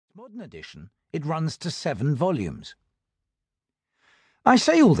Modern edition, it runs to 7 volumes. I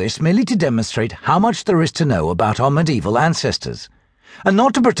say all this merely to demonstrate how much there is to know about our medieval ancestors, and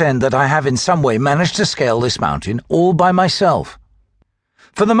not to pretend that I have in some way managed to scale this mountain all by myself.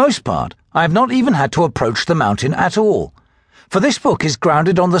 For the most part, I have not even had to approach the mountain at all, for this book is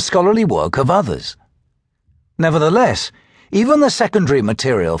grounded on the scholarly work of others. Nevertheless, even the secondary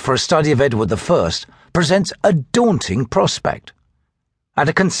material for a study of Edward I presents a daunting prospect. At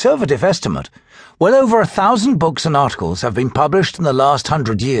a conservative estimate, well over 1,000 books and articles have been published in the last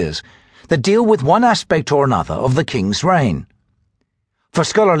 100 years that deal with one aspect or another of the king's reign. For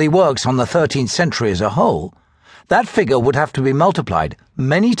scholarly works on the 13th century as a whole, that figure would have to be multiplied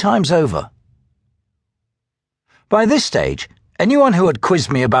many times over. By this stage, anyone who had quizzed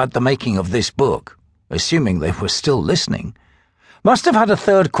me about the making of this book, assuming they were still listening, must have had a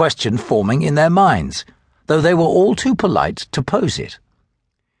third question forming in their minds, though they were all too polite to pose it.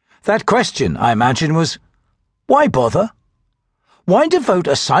 That question, I imagine, was, why bother? Why devote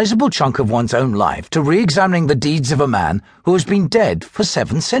a sizable chunk of one's own life to re-examining the deeds of a man who has been dead for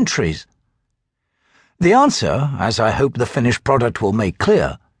 7 centuries? The answer, as I hope the finished product will make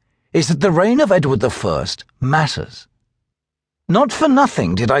clear, is that the reign of Edward I matters. Not for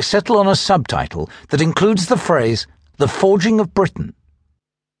nothing did I settle on a subtitle that includes the phrase, "The Forging of Britain."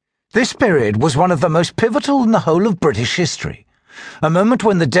 This period was one of the most pivotal in the whole of British history, a moment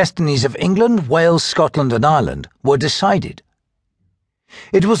when the destinies of England, Wales, Scotland and Ireland were decided.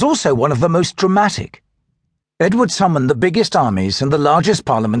 It was also one of the most dramatic. Edward summoned the biggest armies and the largest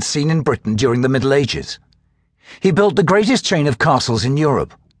parliaments seen in Britain during the Middle Ages. He built the greatest chain of castles in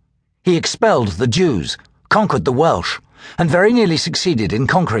Europe. He expelled the Jews, conquered the Welsh, and very nearly succeeded in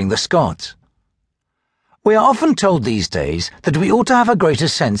conquering the Scots. We are often told these days that we ought to have a greater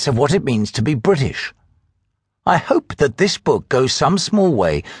sense of what it means to be British. I hope that this book goes some small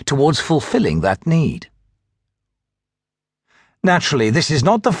way towards fulfilling that need. Naturally, this is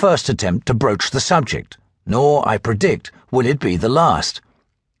not the first attempt to broach the subject, nor, I predict, will it be the last.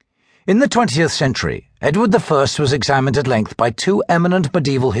 In the 20th century, Edward I was examined at length by 2 eminent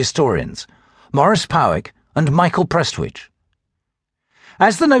medieval historians, Maurice Powick and Michael Prestwich.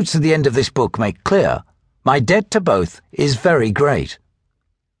 As the notes at the end of this book make clear, my debt to both is very great.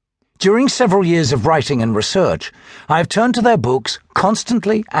 During several years of writing and research, I have turned to their books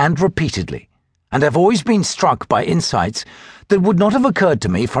constantly and repeatedly, and have always been struck by insights that would not have occurred to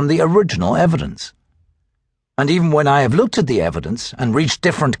me from the original evidence. And even when I have looked at the evidence and reached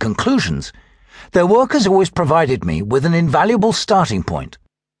different conclusions, their work has always provided me with an invaluable starting point.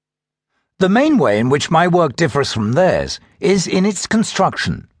 The main way in which my work differs from theirs is in its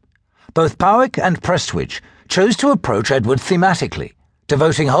construction. Both Powick and Prestwich chose to approach Edward thematically,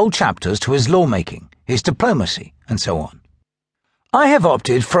 devoting whole chapters to his lawmaking, his diplomacy, and so on. I have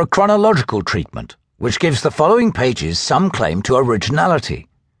opted for a chronological treatment, which gives the following pages some claim to originality.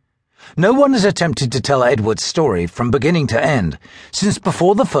 No one has attempted to tell Edward's story from beginning to end since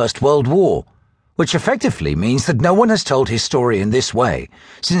before the First World War, which effectively means that no one has told his story in this way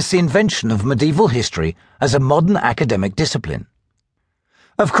since the invention of medieval history as a modern academic discipline.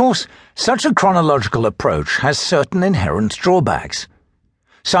 Of course, such a chronological approach has certain inherent drawbacks.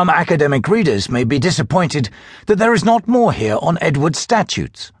 Some academic readers may be disappointed that there is not more here on Edward's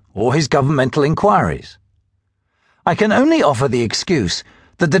statutes or his governmental inquiries. I can only offer the excuse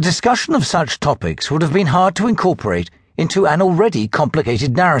that the discussion of such topics would have been hard to incorporate into an already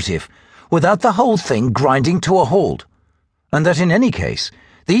complicated narrative without the whole thing grinding to a halt, and that in any case,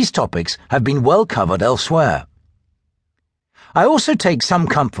 these topics have been well covered elsewhere. I also take some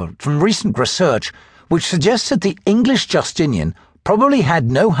comfort from recent research which suggests that the English Justinian probably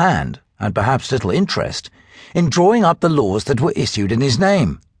had no hand, and perhaps little interest, in drawing up the laws that were issued in his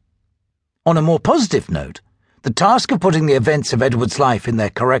name. On a more positive note, the task of putting the events of Edward's life in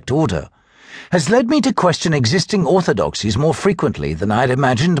their correct order has led me to question existing orthodoxies more frequently than I had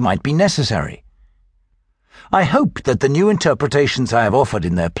imagined might be necessary. I hope that the new interpretations I have offered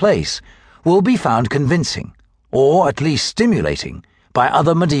in their place will be found convincing, or at least stimulating, by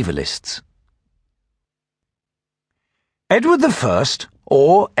other medievalists. Edward I,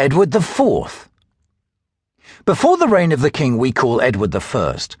 or Edward IV. Before the reign of the king we call Edward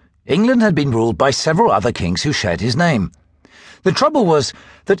I, England had been ruled by several other kings who shared his name. The trouble was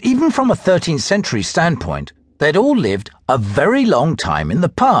that even from a 13th century standpoint, they had all lived a very long time in the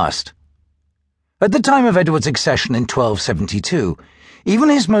past. At the time of Edward's accession in 1272, even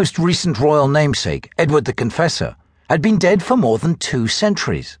his most recent royal namesake, Edward the Confessor, had been dead for more than 2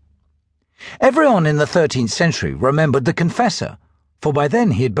 centuries. Everyone in the 13th century remembered the Confessor, for by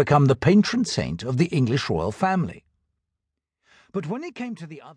then he had become the patron saint of the English royal family. But when it came to the other